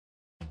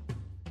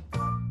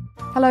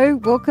Hello,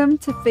 welcome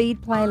to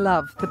Feed, Play,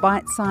 Love, the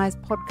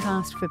bite-sized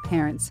podcast for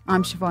parents.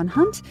 I'm Siobhan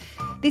Hunt.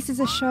 This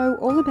is a show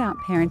all about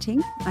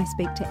parenting. I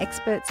speak to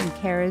experts and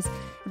carers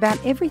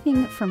about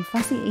everything from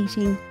fussy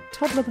eating,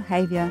 toddler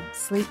behaviour,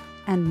 sleep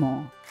and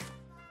more.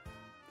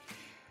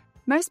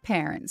 Most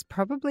parents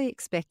probably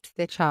expect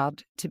their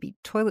child to be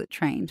toilet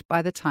trained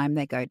by the time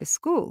they go to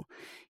school.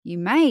 You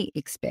may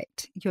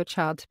expect your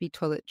child to be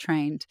toilet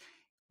trained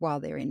while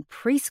they're in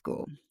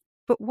preschool.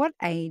 But what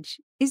age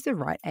is the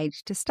right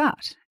age to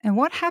start? And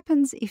what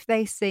happens if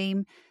they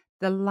seem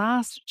the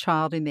last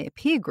child in their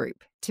peer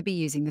group to be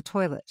using the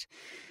toilet?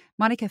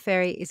 Monica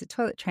Ferrie is a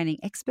toilet training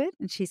expert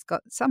and she's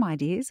got some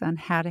ideas on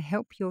how to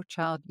help your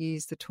child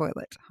use the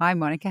toilet. Hi,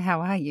 Monica.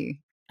 How are you?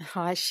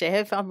 Hi,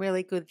 Chev. I'm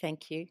really good,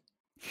 thank you.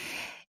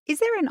 Is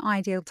there an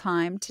ideal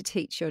time to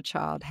teach your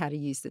child how to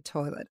use the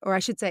toilet? Or I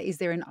should say, is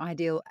there an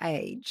ideal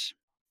age?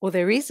 Well,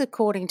 there is,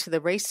 according to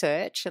the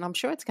research, and I'm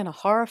sure it's going to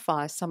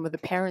horrify some of the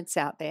parents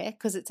out there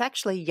because it's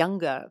actually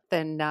younger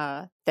than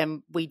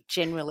we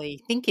generally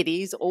think it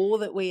is, or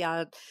that we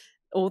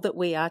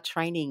are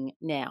training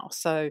now.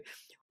 So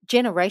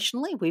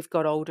generationally, we've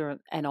got older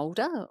and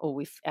older,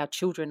 or our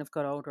children have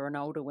got older and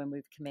older when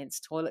we've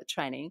commenced toilet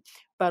training.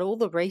 But all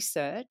the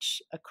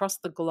research across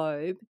the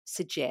globe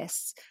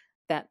suggests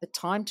that the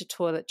time to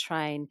toilet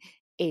train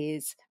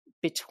is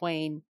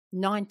between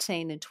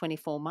 19 and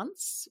 24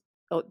 months.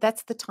 Oh,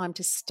 that's the time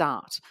to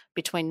start,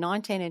 between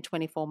 19 and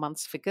 24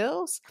 months for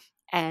girls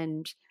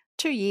and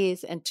 2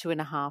 years and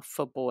 2.5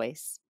 for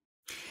boys.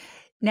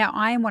 Now,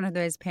 I am one of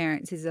those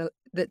parents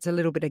that's a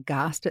little bit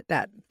aghast at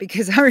that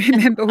because I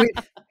remember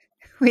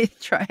with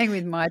trying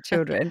with my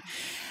children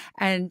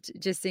and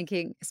just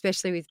thinking,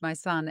 especially with my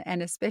son,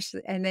 and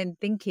then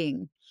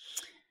thinking,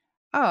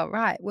 oh,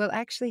 right, well,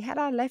 actually, had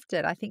I left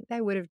it, I think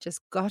they would have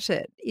just got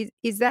it.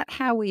 Is that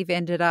how we've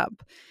ended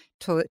up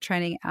toilet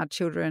training our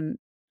children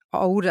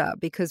older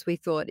because we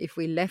thought if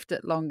we left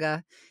it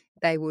longer,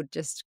 they would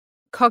just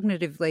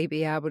cognitively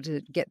be able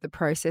to get the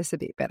process a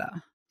bit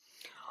better?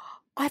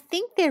 I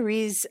think there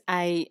is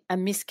a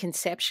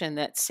misconception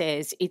that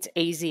says it's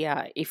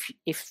easier if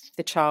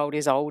the child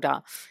is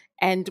older.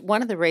 And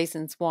one of the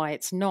reasons why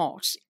it's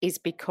not is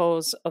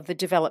because of the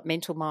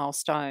developmental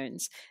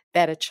milestones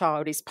that a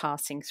child is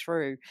passing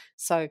through.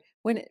 So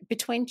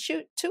between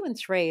 2 and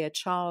 3, a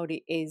child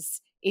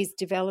is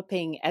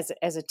developing as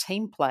a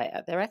team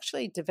player. They're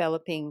actually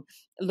developing,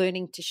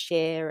 learning to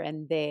share,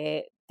 and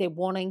they're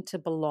wanting to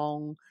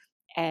belong,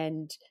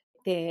 and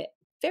they're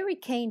very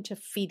keen to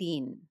fit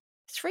in.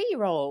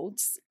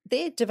 3-year-olds,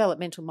 their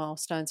developmental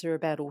milestones are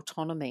about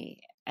autonomy,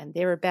 and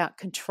they're about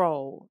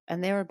control,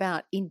 and they're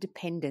about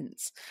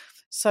independence.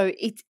 So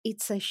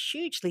it's a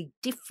hugely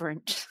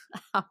different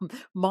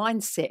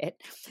mindset.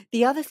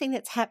 The other thing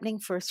that's happening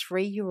for a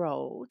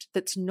 3-year-old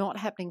that's not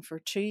happening for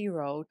a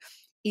 2-year-old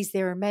is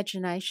their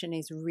imagination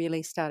is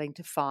really starting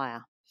to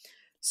fire.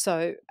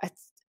 So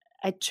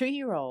a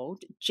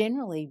 2-year-old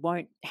generally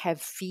won't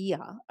have fear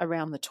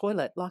around the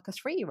toilet like a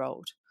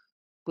 3-year-old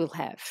will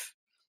have.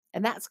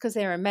 And that's because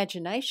their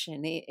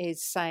imagination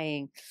is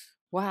saying,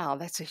 wow,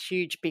 that's a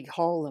huge big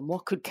hole and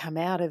what could come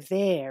out of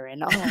there?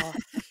 And,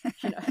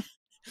 you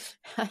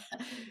know.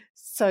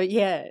 So,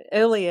 yeah,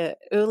 earlier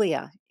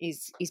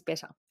is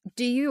better.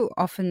 Do you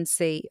often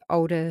see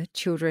older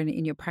children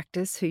in your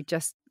practice who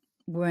just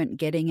weren't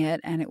getting it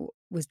and it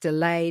was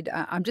delayed?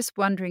 I'm just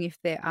wondering if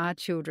there are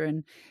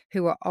children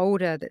who are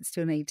older that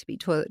still need to be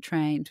toilet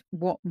trained.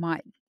 What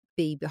might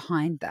be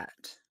behind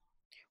that?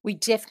 We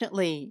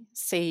definitely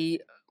see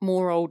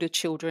more older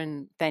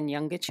children than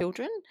younger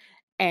children,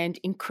 and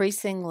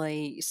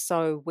increasingly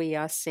so we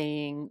are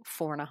seeing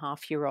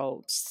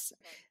 4.5-year-olds,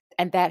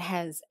 and that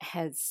has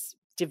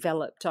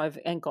developed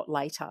over and got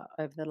later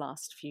over the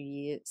last few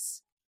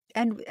years.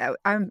 And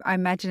I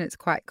imagine it's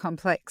quite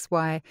complex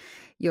why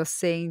you're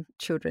seeing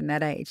children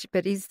that age.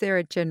 But is there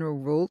a general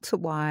rule to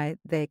why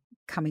they're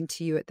coming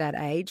to you at that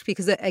age?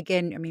 Because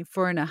again, I mean,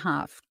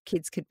 4.5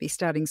 kids could be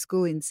starting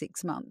school in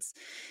 6 months,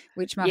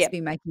 which must Yeah. be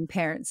making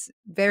parents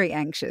very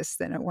anxious.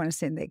 They don't want to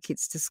send their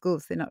kids to school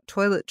if they're not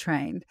toilet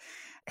trained.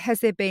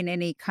 Has there been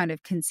any kind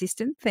of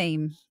consistent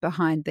theme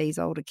behind these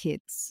older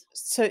kids?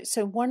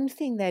 So one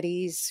thing that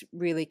is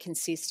really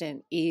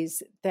consistent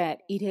is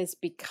that it has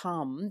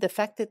become, the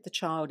fact that the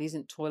child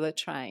isn't toilet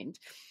trained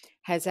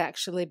has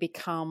actually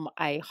become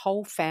a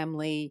whole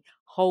family,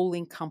 whole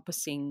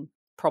encompassing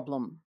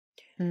problem.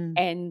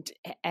 Mm.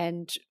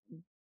 And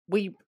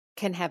we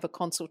can have a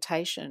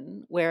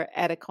consultation where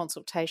at a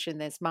consultation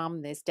there's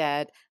mum, there's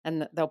dad,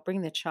 and they'll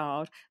bring the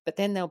child, but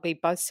then there'll be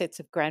both sets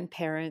of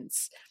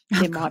grandparents. Oh,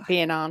 There God. might be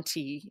an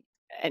auntie,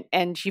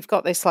 and you've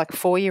got this like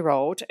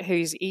 4-year-old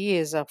whose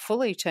ears are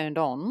fully turned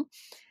on,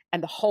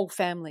 and the whole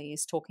family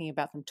is talking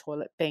about them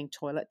being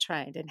toilet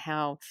trained and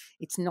how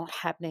it's not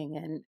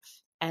happening,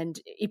 and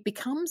it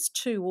becomes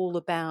too all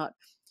about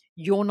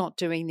you're not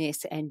doing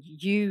this, and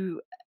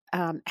you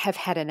have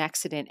had an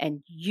accident,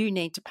 and you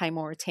need to pay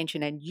more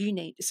attention, and you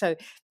need so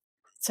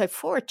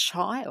for a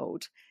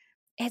child,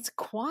 it's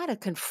quite a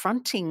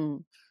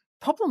confronting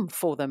problem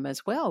for them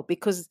as well,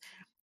 because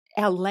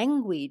our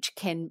language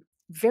can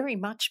very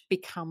much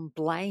become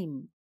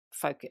blame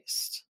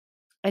focused.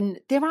 And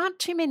there aren't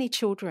too many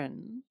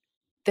children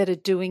that are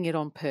doing it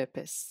on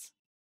purpose.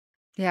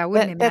 Yeah, I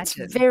wouldn't That's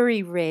imagine.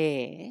 very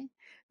rare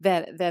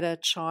that a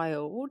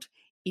child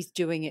is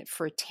doing it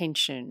for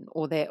attention,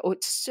 or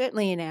it's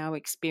certainly in our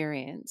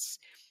experience,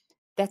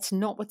 that's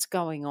not what's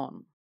going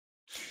on.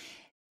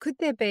 Could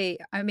there be,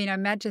 I mean, I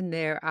imagine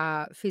there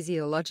are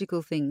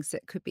physiological things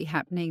that could be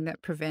happening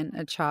that prevent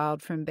a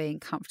child from being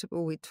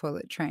comfortable with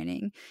toilet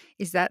training.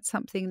 Is that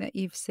something that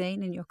you've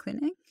seen in your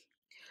clinic?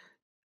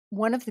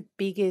 One of the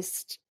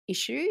biggest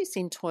issues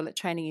in toilet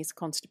training is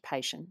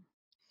constipation.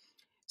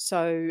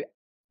 So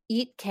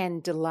it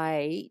can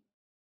delay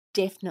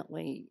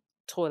definitely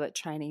toilet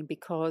training,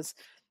 because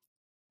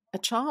a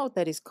child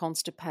that is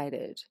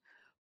constipated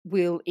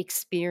will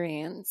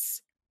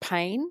experience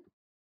pain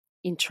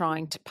in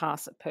trying to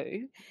pass a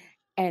poo.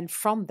 And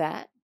from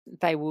that,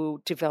 they will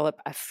develop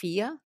a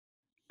fear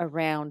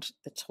around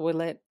the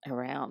toilet,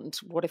 around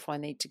what if I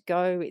need to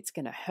go? It's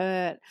going to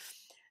hurt.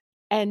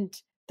 And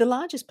the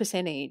largest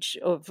percentage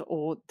of,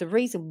 or the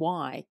reason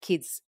why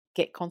kids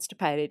get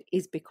constipated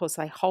is because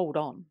they hold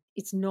on.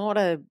 It's not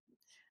a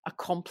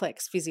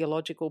complex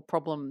physiological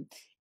problem.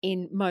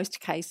 In most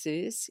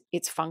cases,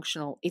 it's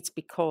functional. It's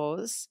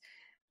because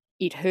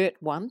it hurt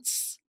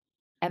once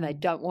and they Mm.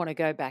 don't want to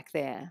go back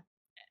there.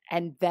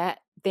 And that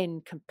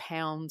then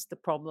compounds the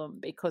problem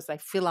because they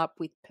fill up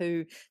with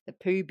poo. The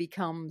poo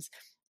becomes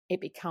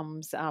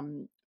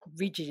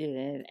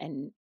rigid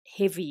and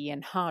heavy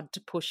and hard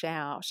to push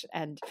out.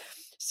 And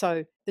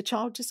so the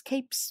child just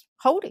keeps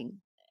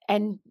holding.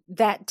 And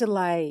that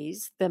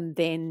delays them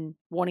then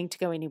wanting to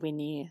go anywhere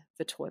near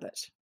the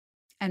toilet.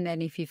 And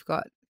then if you've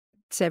got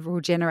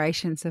several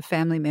generations of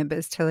family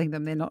members telling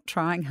them they're not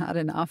trying hard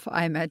enough,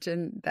 I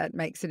imagine that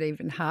makes it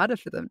even harder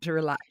for them to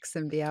relax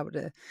and be able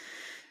to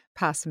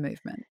pass a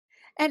movement.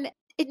 And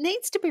it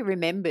needs to be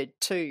remembered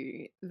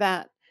too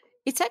that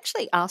it's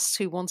actually us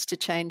who wants to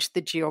change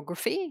the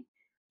geography.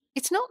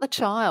 It's not the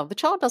child. The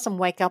child doesn't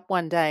wake up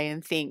one day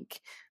and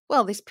think,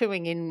 well, this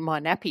pooing in my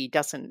nappy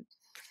doesn't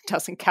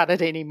cut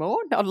it anymore.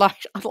 I'd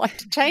like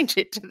to change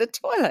it to the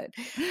toilet.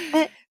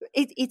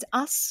 It's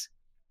us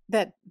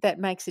that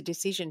makes a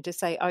decision to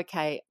say,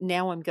 okay,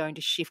 now I'm going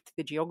to shift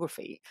the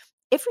geography.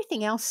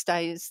 Everything else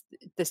stays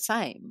the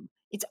same.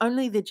 It's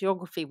only the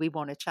geography we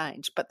want to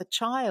change. But the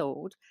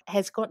child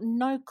has got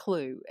no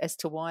clue as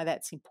to why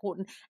that's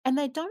important, and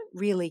they don't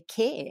really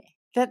care.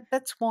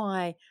 That's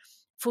why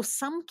for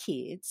some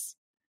kids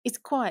it's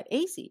quite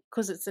easy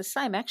because it's the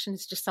same action,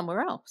 it's just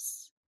somewhere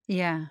else.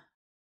 Yeah.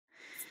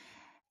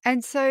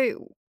 And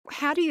so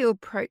how do you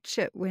approach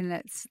it when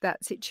it's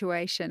that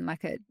situation?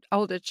 Like an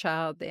older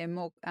child, they're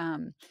more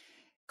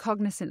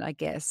cognizant, I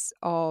guess,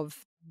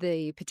 of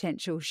the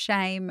potential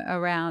shame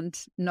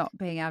around not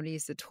being able to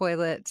use the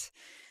toilet.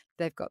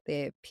 They've got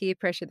their peer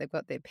pressure, they've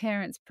got their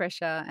parents'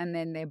 pressure, and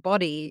then their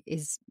body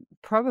is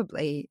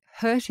probably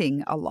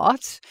hurting a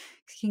lot.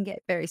 You can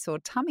get very sore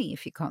tummy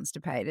if you're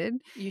constipated.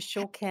 You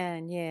sure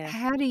can, yeah.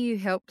 How do you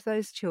help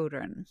those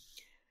children?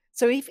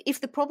 So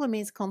if the problem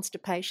is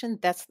constipation,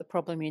 that's the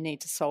problem you need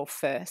to solve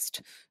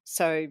first.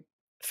 So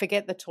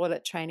forget the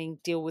toilet training,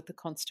 deal with the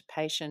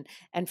constipation.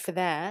 And for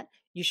that,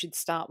 you should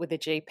start with a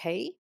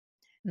GP,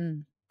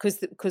 Mm,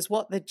 because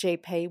what the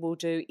GP will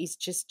do is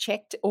just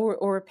check,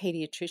 or a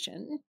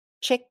pediatrician,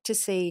 check to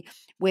see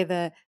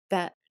whether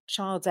that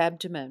child's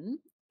abdomen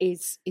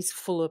is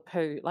full of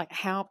poo. Like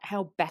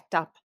how backed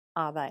up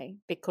are they?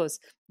 Because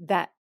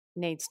that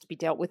needs to be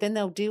dealt with, and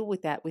they'll deal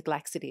with that with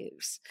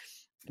laxatives.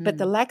 But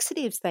the mm.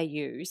 laxatives they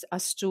use are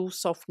stool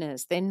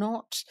softeners. They're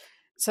not,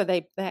 so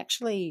they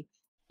actually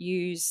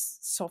use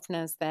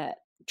softeners that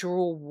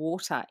draw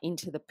water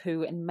into the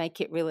poo and make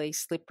it really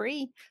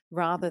slippery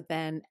rather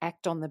than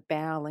act on the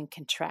bowel and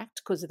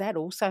contract, because that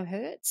also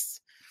hurts.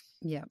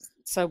 Yeah.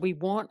 So we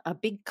want a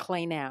big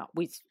clean out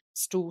with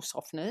stool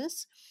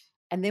softeners,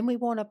 and then we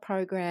want a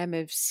program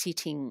of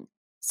sitting.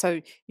 So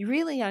you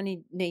really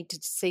only need to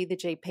see the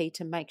GP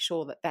to make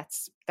sure that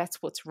that's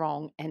what's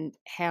wrong and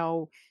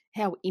how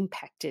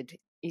impacted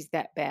is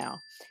that bowel.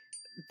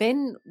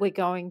 Then we're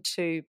going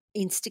to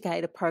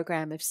instigate a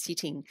program of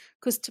sitting,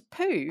 because to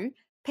poo,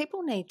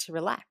 people need to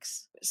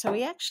relax. So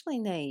we actually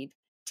need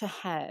to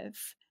have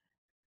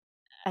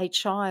a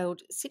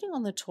child sitting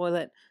on the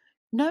toilet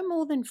no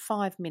more than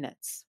 5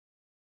 minutes.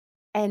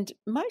 And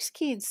most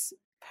kids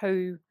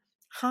poo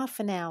half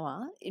an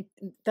hour.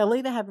 They'll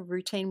either have a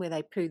routine where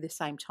they poo the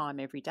same time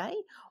every day,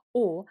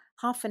 or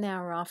half an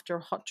hour after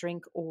a hot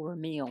drink or a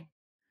meal.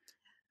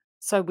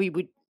 So we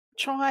would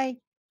try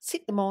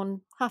sit them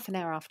on half an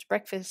hour after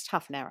breakfast,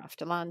 half an hour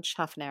after lunch,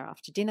 half an hour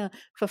after dinner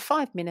for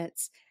 5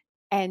 minutes,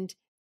 and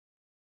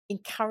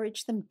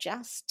encourage them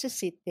just to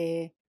sit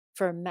there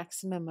for a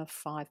maximum of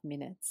 5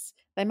 minutes.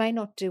 They may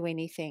not do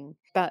anything,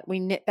 but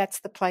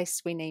that's the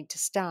place we need to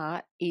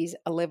start, is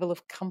a level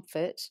of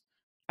comfort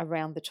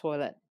around the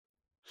toilet.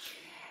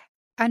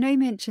 I know you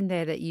mentioned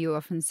there that you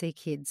often see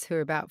kids who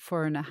are about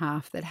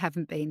 4.5 that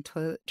haven't been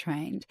toilet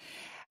trained.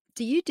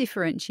 Do you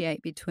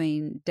differentiate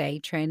between day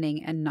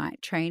training and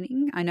night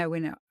training? I know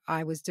when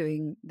I was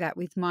doing that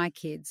with my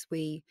kids.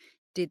 We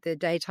did the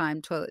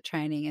daytime toilet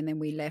training and then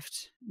we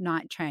left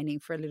night training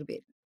for a little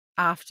bit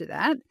after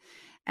that.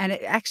 And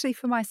it actually,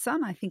 for my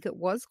son, I think it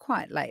was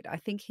quite late. I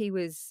think he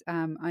was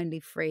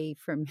only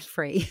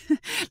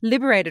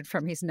liberated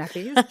from his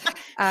nappies.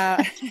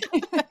 Uh,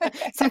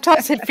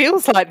 Sometimes it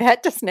feels like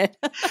that, doesn't it?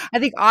 I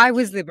think I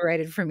was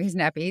liberated from his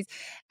nappies.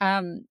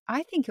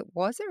 I think it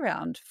was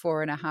around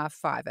 4.5,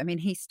 5. I mean,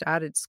 he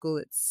started school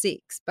at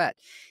 6, but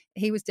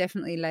he was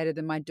definitely later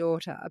than my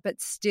daughter. But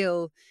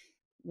still,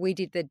 we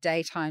did the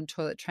daytime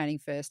toilet training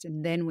first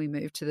and then we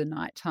moved to the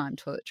nighttime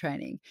toilet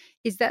training.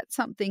 Is that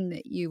something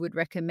that you would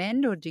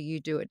recommend or do you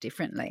do it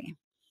differently?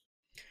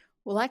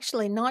 Well,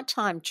 actually,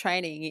 nighttime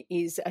training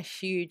is a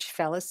huge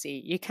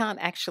fallacy. You can't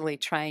actually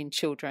train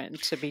children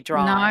to be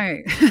dry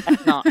No.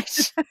 at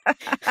night.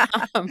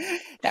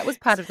 That was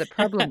part of the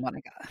problem,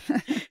 Monica.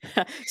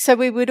 So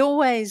we would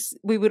always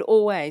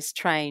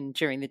train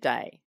during the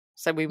day.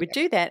 So we would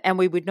do that and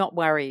we would not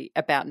worry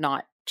about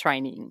night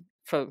training,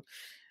 for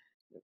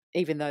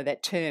even though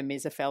that term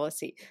is a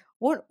fallacy.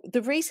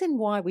 The reason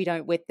why we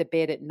don't wet the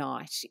bed at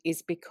night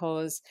is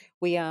because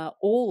we are,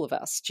 all of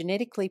us,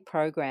 genetically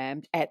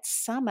programmed at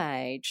some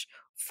age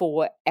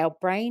for our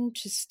brain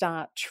to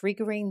start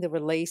triggering the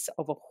release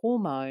of a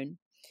hormone,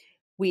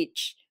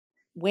 which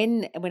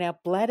when our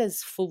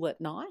bladder's full at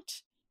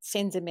night,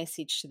 sends a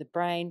message to the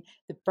brain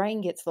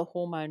gets the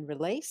hormone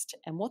released,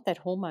 and what that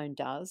hormone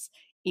does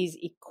is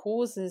it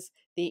causes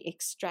the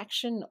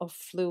extraction of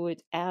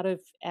fluid out of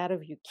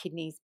your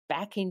kidneys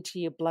back into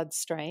your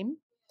bloodstream.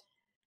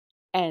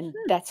 And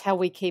that's how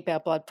we keep our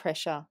blood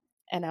pressure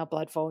and our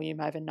blood volume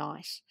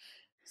overnight.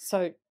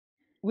 So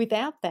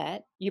without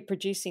that, you're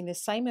producing the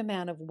same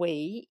amount of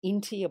wee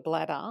into your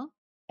bladder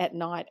at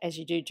night as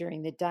you do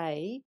during the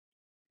day.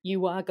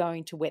 You are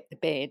going to wet the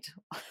bed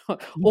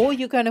or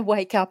you're going to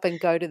wake up and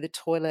go to the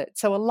toilet.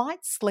 So a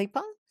light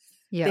sleeper,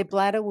 their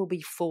bladder will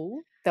be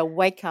full. They'll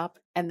wake up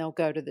and they'll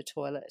go to the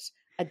toilet.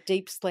 A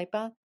deep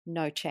sleeper,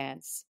 no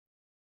chance.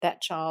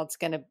 That child's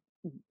going to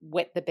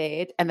wet the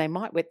bed, and they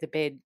might wet the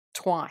bed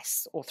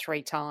twice or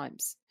 3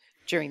 times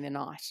during the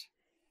night.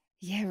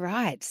 Yeah,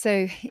 right.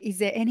 So is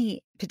there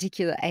any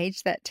particular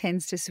age that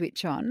tends to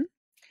switch on?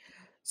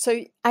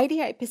 So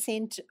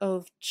 88%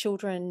 of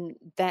children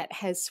that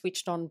has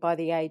switched on by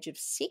the age of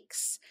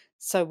 6.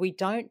 So we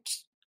don't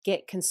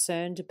get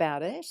concerned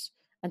about it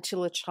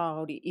until a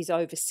child is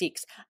over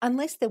 6,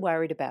 unless they're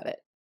worried about it.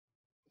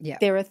 Yeah.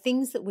 There are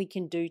things that we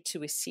can do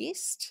to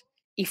assist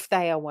if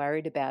they are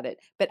worried about it.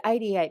 But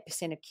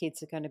 88% of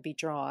kids are going to be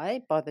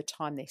dry by the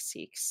time they're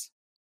 6.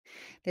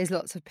 There's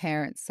lots of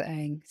parents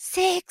saying,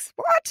 6?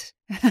 What?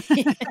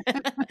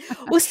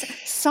 Well,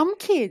 some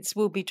kids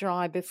will be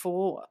dry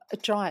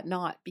at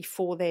night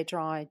before they're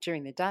dry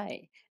during the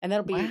day. And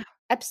that'll be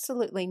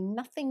absolutely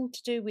nothing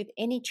to do with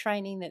any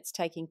training that's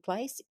taking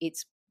place.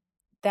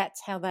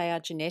 That's how they are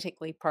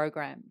genetically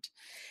programmed.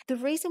 The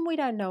reason we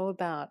don't know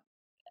about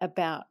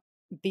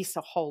this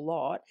a whole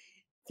lot,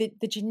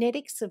 the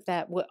genetics of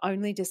that were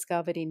only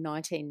discovered in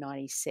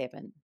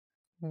 1997.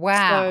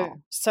 Wow.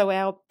 So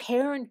our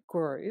parent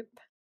group,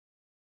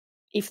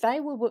 if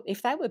they were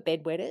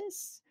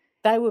bedwetters,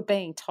 they were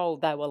being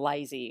told they were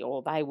lazy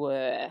or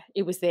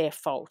it was their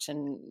fault.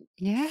 And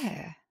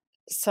yeah.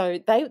 So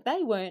they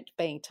weren't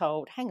being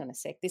told, hang on a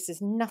sec, this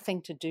is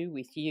nothing to do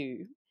with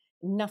you.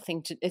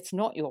 It's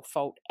not your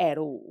fault at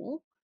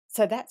all.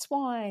 So that's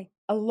why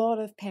a lot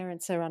of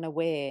parents are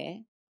unaware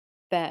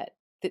that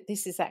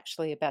this is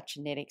actually about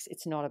genetics.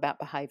 It's not about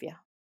behaviour.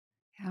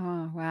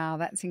 Oh, wow.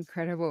 That's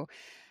incredible.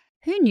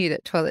 Who knew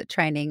that toilet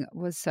training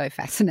was so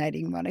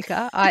fascinating,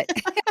 Monica? I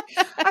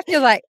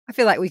feel like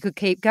we could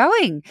keep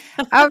going.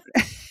 But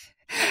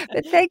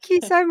thank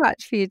you so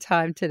much for your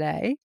time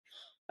today.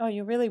 Oh,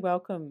 you're really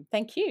welcome.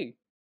 Thank you.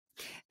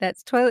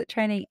 That's toilet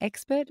training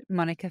expert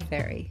Monica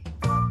Ferrie.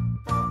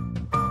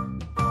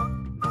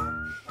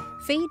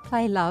 Feed,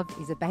 Play, Love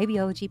is a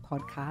Babyology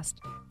podcast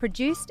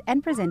produced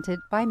and presented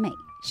by me,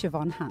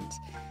 Siobhan Hunt.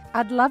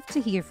 I'd love to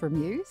hear from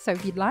you, so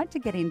if you'd like to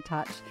get in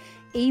touch,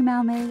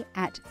 email me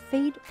at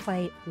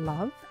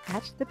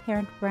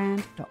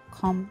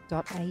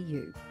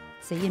feedplaylove@theparentbrand.com.au.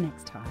 See you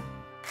next time.